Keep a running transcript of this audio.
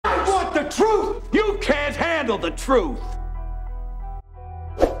want the truth. You can't handle the truth.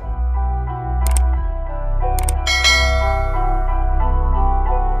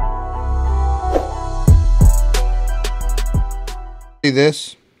 See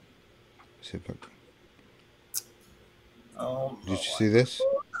this? See if I can. Oh, did you see this? No,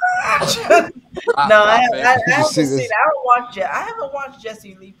 I haven't see seen this? it. I haven't watched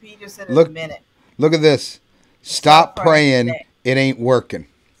Jesse Lee Peterson in a minute. Look at this. Stop praying. It ain't working.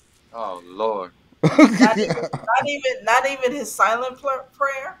 Oh Lord. not even his silent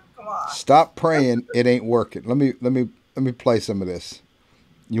prayer. Come on. Stop praying. It ain't working. Let me play some of this.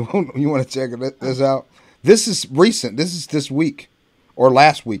 You want to check this out? This is recent. This is this week or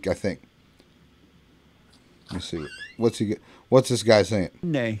last week, I think. Let me see. What's this guy saying?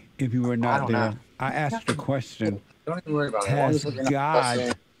 Nay, if you were not there, I asked the question, Don't even worry about has it.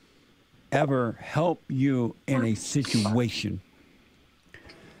 God ever helped you in a situation?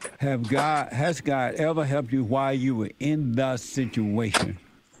 Has God ever helped you while you were in the situation?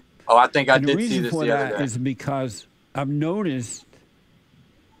 Oh, I think I and did the see reason this for the other that day. is because I've noticed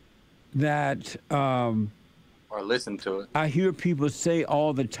that Or listen to it. I hear people say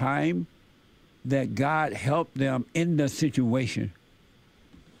all the time that God helped them in the situation.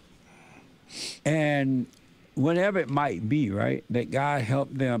 And whatever it might be, right? That God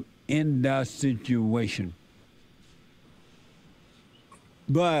helped them in the situation.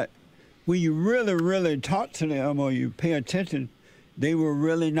 But when you really, really talk to them or you pay attention, they were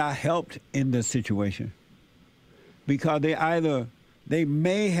really not helped in the situation. Because they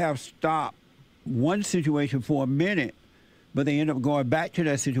may have stopped one situation for a minute, but they end up going back to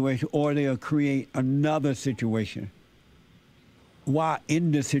that situation, or they'll create another situation while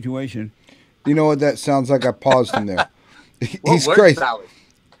in the situation. You know what that sounds like? I paused him there. He's word crazy. salad.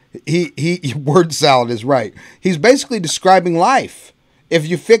 He word salad is right. He's basically describing life. If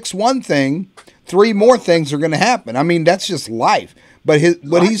you fix one thing, 3 more things are going to happen. I mean, that's just life. But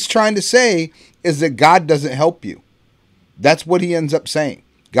what he's trying to say is that God doesn't help you. That's what he ends up saying.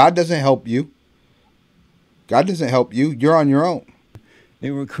 God doesn't help you. God doesn't help you. You're on your own.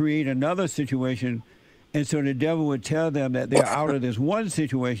 They will create another situation, and so the devil would tell them that they're out of this one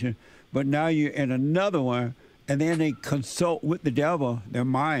situation, but now you're in another one, and then they consult with the devil, their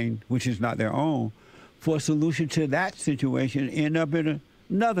mind, which is not their own, for a solution to that situation, end up in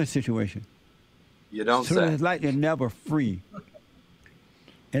another situation. You don't so say. It's like they're never free.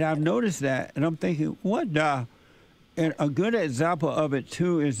 And I've noticed that, and I'm thinking, what the? And a good example of it,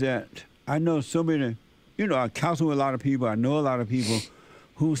 too, is that I know so many, I counsel with a lot of people, I know a lot of people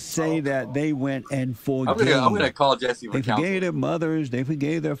who say that they went and forgave. I'm gonna call Jesse for They counsel. forgave their mothers, they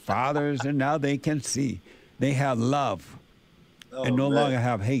forgave their fathers, and now they can see. They have love and no longer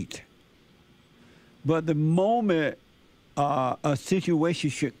have hate. But the moment a situation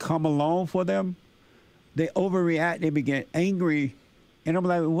should come along for them, they overreact, they get angry. And I'm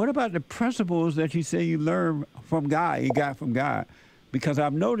like, what about the principles that you say you learned from God, you got from God? Because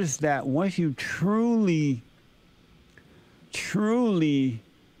I've noticed that once you truly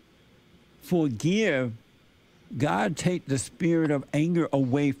forgive, God takes the spirit of anger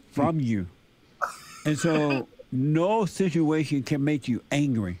away from you. And so no situation can make you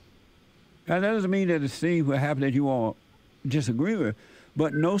angry. Now, that doesn't mean that the thing will happen that you won't disagree with,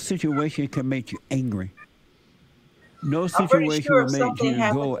 but no situation can make you angry. No situation will make you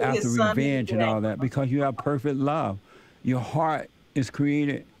go after revenge and all that, because you have perfect love. Your heart is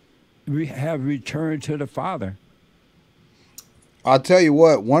created, have returned to the Father. I'll tell you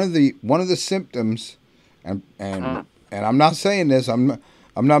what. One of the symptoms, and I'm not saying this. I'm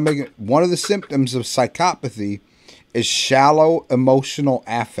not making. One of the symptoms of psychopathy is shallow emotional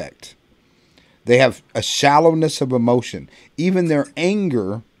affect. They have a shallowness of emotion. Even their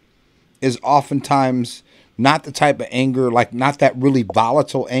anger is oftentimes not the type of anger, like not that really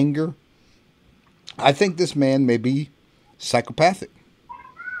volatile anger. I think this man may be psychopathic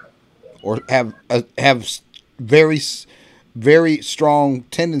or have very, very strong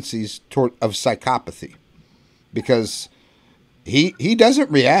tendencies of psychopathy, because he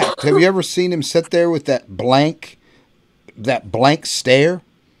doesn't react. Have you ever seen him sit there with that blank stare?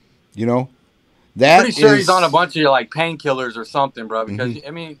 That I'm pretty sure he's on a bunch of like painkillers or something, bro. Because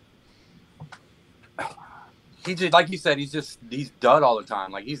I mean, he just, like you said, he's dud all the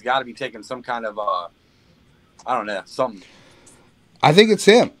time. Like he's got to be taking some kind of I don't know, something. I think it's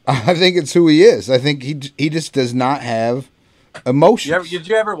him. I think it's who he is. I think he just does not have emotions. Did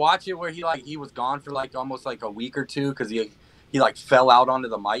you ever watch it where he was gone for like almost like a week or two because he like fell out onto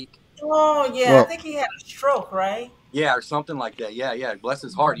the mic? Oh yeah, I think he had a stroke, right? Yeah, or something like that. Yeah. Bless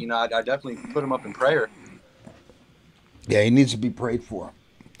his heart. I definitely put him up in prayer. Yeah, he needs to be prayed for.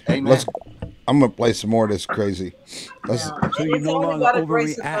 Amen. Let's. I'm gonna play some more of this crazy. Let's. Yeah. So And you it's no only longer by the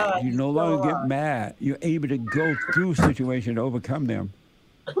grace of overreact. God. You He's no still longer get alive. mad. You're able to go through situations to overcome them.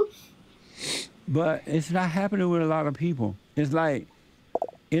 But it's not happening with a lot of people. It's like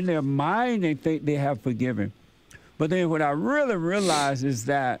in their mind they think they have forgiven. But then what I really realize is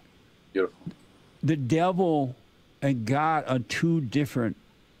that Beautiful. the devil and God are two different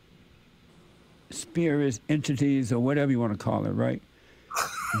spirits, entities, or whatever you want to call it, right?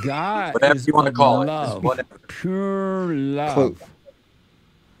 God Whatever is you want to of call it. Just love, whatever. pure Clue. love,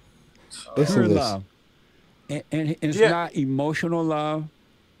 Listen pure to this. love. And it's Yeah. not emotional love.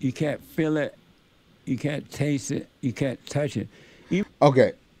 You can't feel it. You can't taste it. You can't touch it.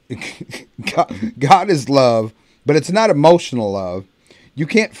 Okay. God is love, but it's not emotional love. You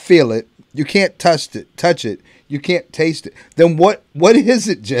can't feel it. You can't touch it. You can't taste it. Then what is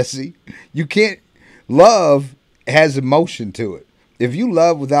it, Jesse? You can't. Love has emotion to it. If you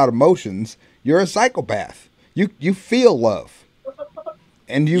love without emotions, you're a psychopath. You feel love.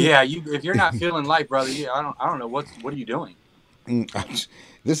 And you Yeah, if you're not feeling life, brother, I don't know what are you doing?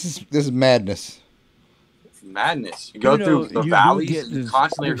 this is madness. Madness. You go through the You do valleys. get You this,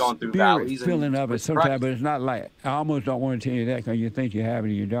 constantly are the going through spirit valleys feeling and of it with sometimes, Christ. but it's not like, I almost don't want to tell you that because you think you have it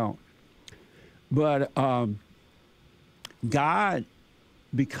and you don't. But God,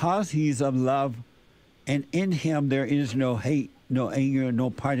 because he's of love, and in him there is no hate, no anger, no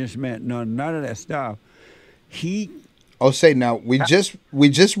punishment, none of that stuff. He Oh, say now we just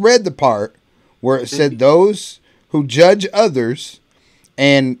read the part where it said See? those who judge others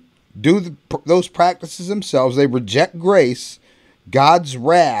and do those practices themselves, they reject grace. God's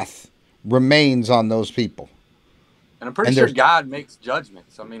wrath remains on those people. And I'm pretty And sure there's- God makes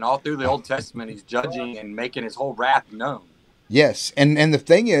judgments. I mean, all through the Old Testament, he's judging and making his whole wrath known. Yes, and the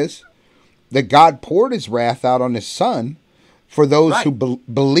thing is that God poured his wrath out on his son for those Right. who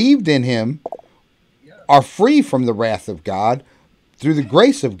believed in him are free from the wrath of God through the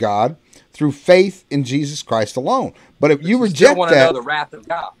grace of God through faith in Jesus Christ alone. But if you still reject want to that, know the wrath of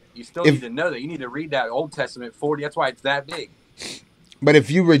God. You still need to know that. You need to read that Old Testament 40. That's why it's that big. but if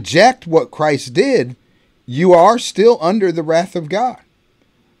you reject what Christ did, you are still under the wrath of God.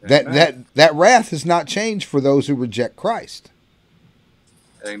 That wrath has not changed for those who reject Christ.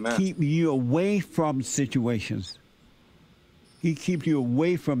 Amen. keep you away from situations. He keeps you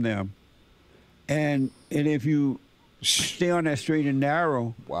away from them. And if you stay on that straight and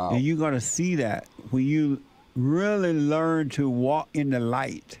narrow, Wow. then you're going to see that when you really learn to walk in the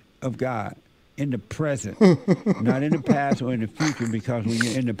light of God, in the present, not in the past or in the future, because when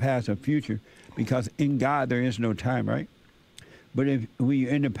you're in the past or future, because in God there is no time, right? But when you're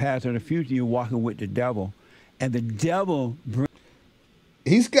in the past or the future, you're walking with the devil. And the devil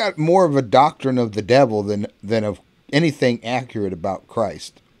He's got more of a doctrine of the devil than of anything accurate about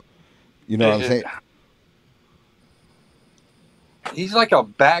Christ. You know what I'm saying? He's like a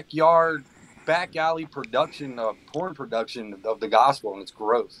back alley production of porn production of the gospel, and it's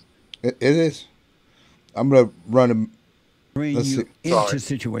gross. It is. I'm going to run him. bring Let's you see. into Sorry.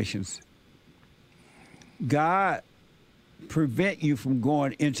 situations. God prevent you from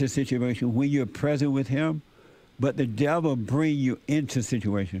going into situation when you're present with him, but the devil bring you into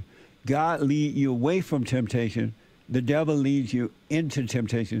situation. God lead you away from temptation. The devil leads you into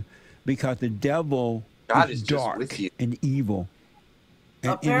temptation because the devil God is is just dark with you. and evil.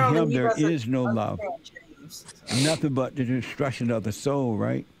 And Apparently, in him he there doesn't is no love. understand James, so. Nothing but the destruction of the soul,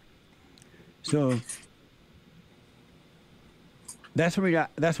 right? So that's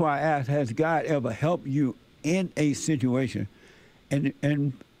why I asked, has God ever helped you in a situation?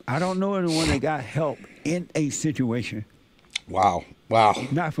 And I don't know anyone that got help in a situation, Wow.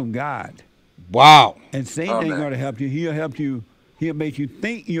 not from God. Wow. And Satan ain't Amen. going to help you. He'll help you. He'll make you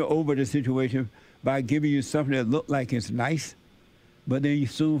think you're over the situation by giving you something that look like it's nice, but then you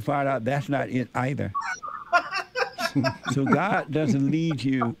soon find out that's not it either. So God doesn't lead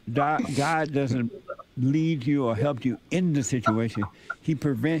you. God doesn't lead you or help you in the situation. He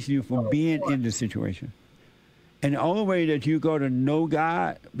prevents you from being in the situation. And the only way that you go to know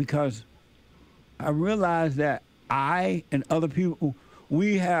God, because I realize that I and other people,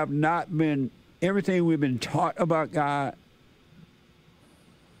 we have not been, everything we've been taught about God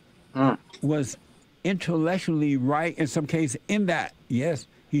was intellectually right in some cases, in that, yes,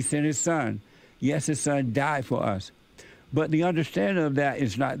 he sent his son. Yes, his son died for us. But the understanding of that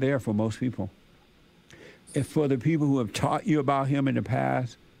is not there for most people. It's for the people who have taught you about him in the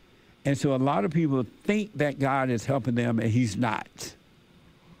past. And so a lot of people think that God is helping them, and he's not.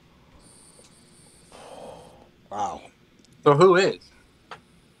 Wow. So who is?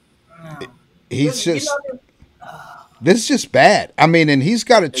 He's You just. know, This is just bad. I mean, and he's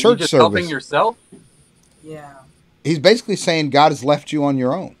got a Are you church just service. helping yourself? Yeah. He's basically saying God has left you on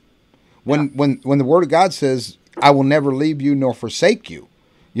your own. When the Word of God says, "I will never leave you nor forsake you,"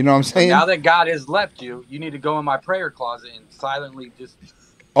 you know what I'm saying? Now that God has left you, you need to go in my prayer closet and silently just.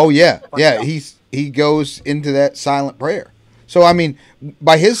 Oh yeah, yeah. He goes into that silent prayer. So I mean,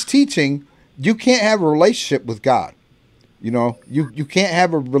 by his teaching, you can't have a relationship with God. You know, you can't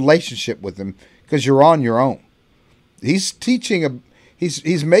have a relationship with him because you're on your own. He's teaching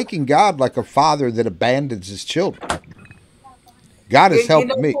he's making God like a father that abandons his children. God has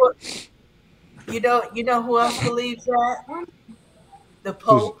helped me. You know who else believes that? The Who's,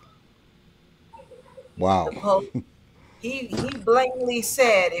 Pope. wow. The Pope. He blatantly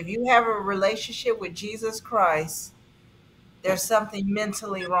said, if you have a relationship with Jesus Christ, there's something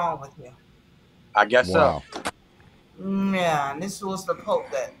mentally wrong with you. I guess Wow. so. Yeah, and this was the Pope,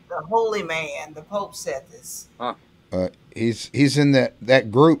 that the holy man. The Pope said this. Huh. He's in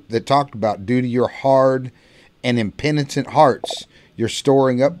that group that talked about, due to your hard and impenitent hearts, you're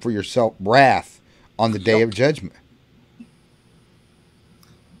storing up for yourself wrath on the day of judgment.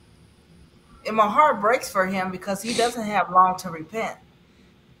 And my heart breaks for him because he doesn't have long to repent.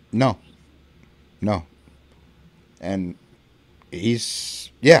 No. And I'm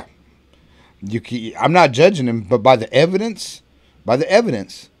not judging him, but by the evidence,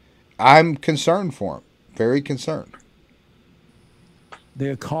 I'm concerned for him. Very concerned.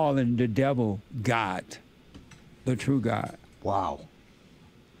 They're calling the devil God, the true God. Wow.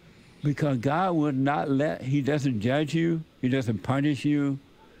 Because God would not he doesn't judge you, he doesn't punish you,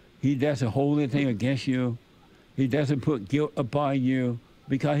 he doesn't hold anything against you, he doesn't put guilt upon you,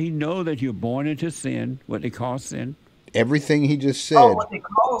 because he knows that you're born into sin, what they call sin. Everything he just said. Oh, what they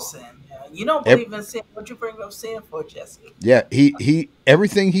call sin. Yeah. You don't believe in sin. What you bring up sin for, Jesse? Yeah, he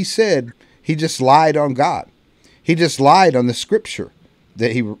everything he said, he just lied on God. He just lied on the scripture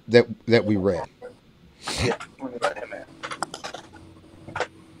that we read. Yeah. Let me let him in.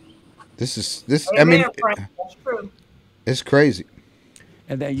 This. Amen, I mean, Frank, that's true. it's crazy.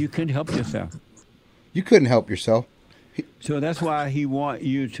 And that you can help yourself. You couldn't help yourself. So that's why he wants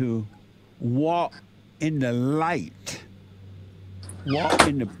you to walk in the light, walk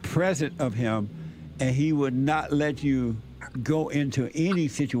in the presence of him, and he would not let you go into any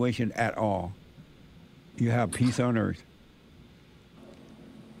situation at all. You have peace on earth.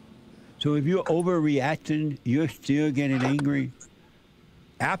 So if you're overreacting, you're still getting angry.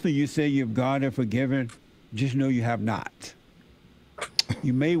 After you say you've gone and forgiven, just know you have not.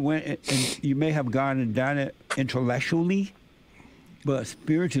 You may have gone and done it intellectually, but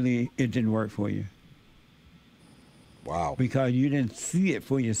spiritually it didn't work for you. Wow. Because you didn't see it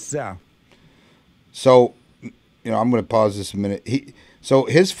for yourself. So, I'm going to pause this a minute. So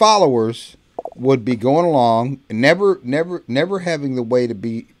his followers would be going along, and never having the way to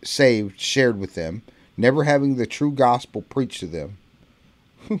be saved shared with them, never having the true gospel preached to them.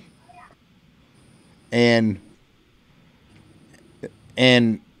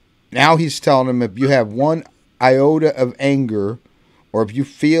 And now he's telling them, if you have one iota of anger, or if you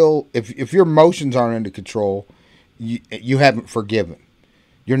feel, if your emotions aren't under control, you haven't forgiven.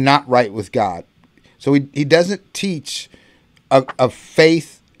 You're not right with God. So he doesn't teach a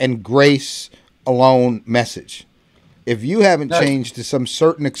faith and grace alone message. If you haven't changed to some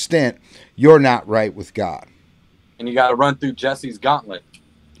certain extent, you're not right with God. And you got to run through Jesse's gauntlet.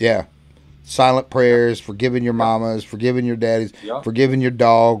 Yeah. Silent prayers, forgiving your mamas, forgiving your daddies, forgiving your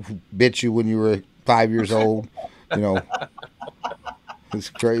dog who bit you when you were 5 years old. It's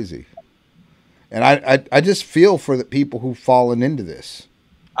crazy. And I just feel for the people who've fallen into this.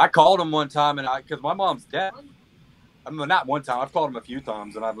 I called him one time, and because my mom's deaf. I mean, not one time. I've called him a few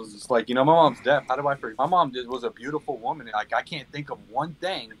times, and I was just like, my mom's deaf. How do I forget? My mom was a beautiful woman. And I can't think of one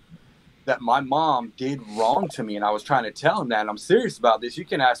thing that my mom did wrong to me, and I was trying to tell him that. And I'm serious about this. You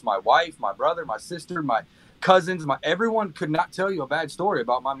can ask my wife, my brother, my sister, my cousins. Everyone could not tell you a bad story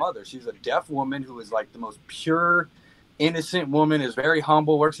about my mother. She's a deaf woman who is like the most pure, innocent woman. Is very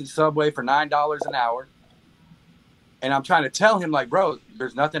humble. Works at Subway for $9 an hour. And I'm trying to tell him, like, bro,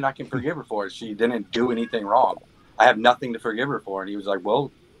 there's nothing I can forgive her for. She didn't do anything wrong. I have nothing to forgive her for. And he was like,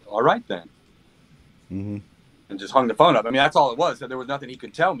 well, all right then. Mm-hmm. And just hung the phone up. I mean, that's all it was. So there was nothing he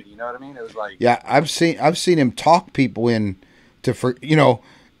could tell me. You know what I mean? It was like, yeah, I've seen him talk people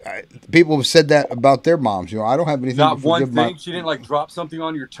people have said that about their moms. I don't have anything not to forgive one thing. She didn't like drop something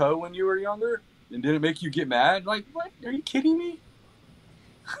on your toe when you were younger and didn't make you get mad. Like, what? Are you kidding me?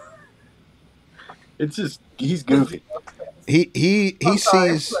 It's just, he's goofy. He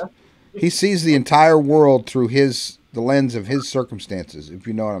sees the entire world through the lens of his circumstances, if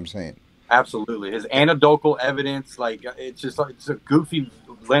you know what I'm saying. Absolutely. His anecdotal evidence, like, it's just it's a goofy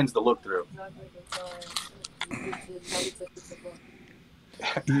lens to look through.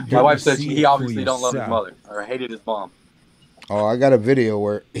 My wife says he obviously don't love his mother or hated his mom. Oh, I got a video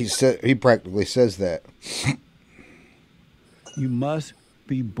where he practically says that. You must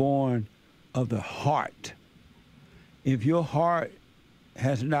be born of the heart. If your heart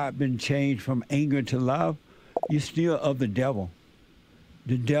has not been changed from anger to love, you're still of the devil.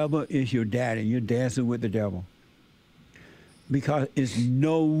 The devil is your daddy. You're dancing with the devil. Because it's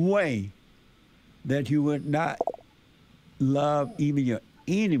no way that you would not love even your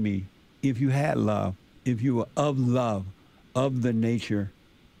enemy if you had love, if you were of love, of the nature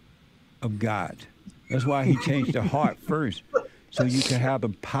of God. That's why he changed the heart first, so you can have the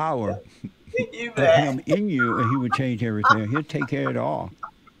power of him in you, and he would change everything. He'll take care of it all.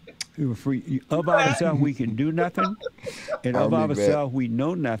 He will free. Of ourselves, we can do nothing, and of ourselves, we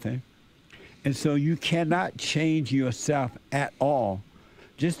know nothing. And so you cannot change yourself at all.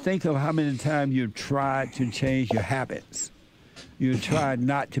 Just think of how many times you've tried to change your habits. You've tried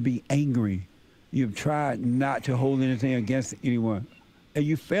not to be angry. You've tried not to hold anything against anyone. And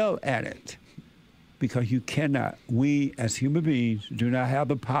you fail at it because you cannot. We, as human beings, do not have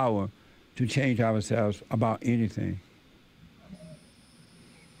the power to change ourselves about anything.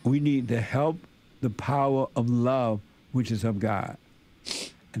 We need the help, the power of love, which is of God.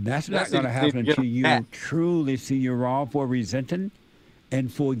 And that's not going to happen until you truly see you're wrong for resenting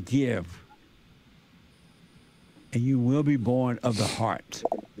and forgive. And you will be born of the heart.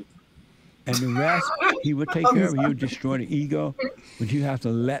 And the rest, he will take care of. He'll destroy the ego, but you have to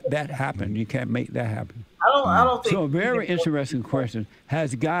let that happen. You can't make that happen. I don't think. So a very interesting question.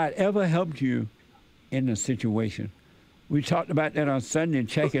 Has God ever helped you in a situation? We talked about that on Sunday.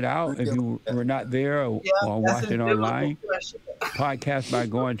 Check it out if you were not there or watched it online. Podcast by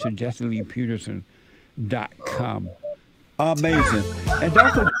going to JesseLeePeterson.com. Amazing. And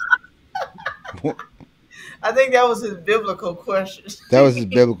Dr. I think that was his biblical question. That was his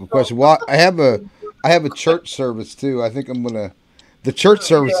biblical question. Well, I have a church service too. I think I'm gonna. The church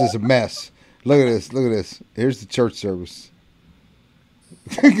service is a mess. Look at this. Look at this. Here's the church service.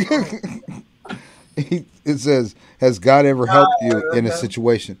 It says, "Has God ever helped you in a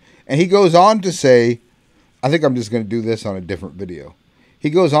situation?" And he goes on to say, I think I'm just going to do this on a different video. He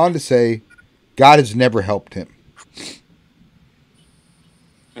goes on to say, God has never helped him.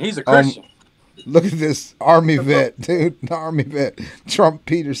 And he's a Christian. Look at this Army vet, dude. Army vet. Trump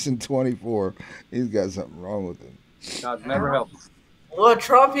Peterson 24. He's got something wrong with him. God's never helped him. Well,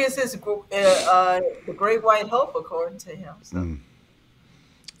 Trump is his the great white hope, according to him. So.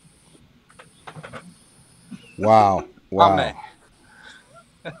 Wow. Wow. Amen.